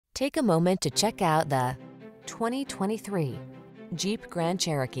Take a moment to check out the 2023 Jeep Grand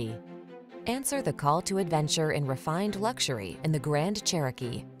Cherokee. Answer the call to adventure in refined luxury in the Grand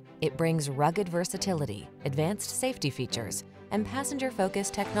Cherokee. It brings rugged versatility, advanced safety features, and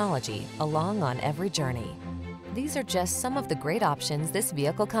passenger-focused technology along on every journey. These are just some of the great options this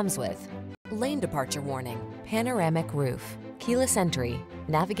vehicle comes with: lane departure warning, panoramic roof, keyless entry,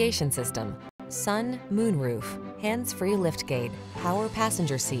 navigation system, sun, moon roof, hands-free liftgate, power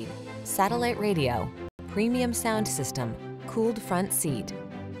passenger seat, satellite radio, premium sound system, cooled front seat.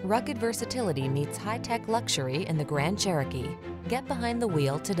 Rugged versatility meets high-tech luxury in the Grand Cherokee. Get behind the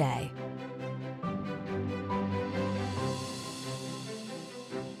wheel today.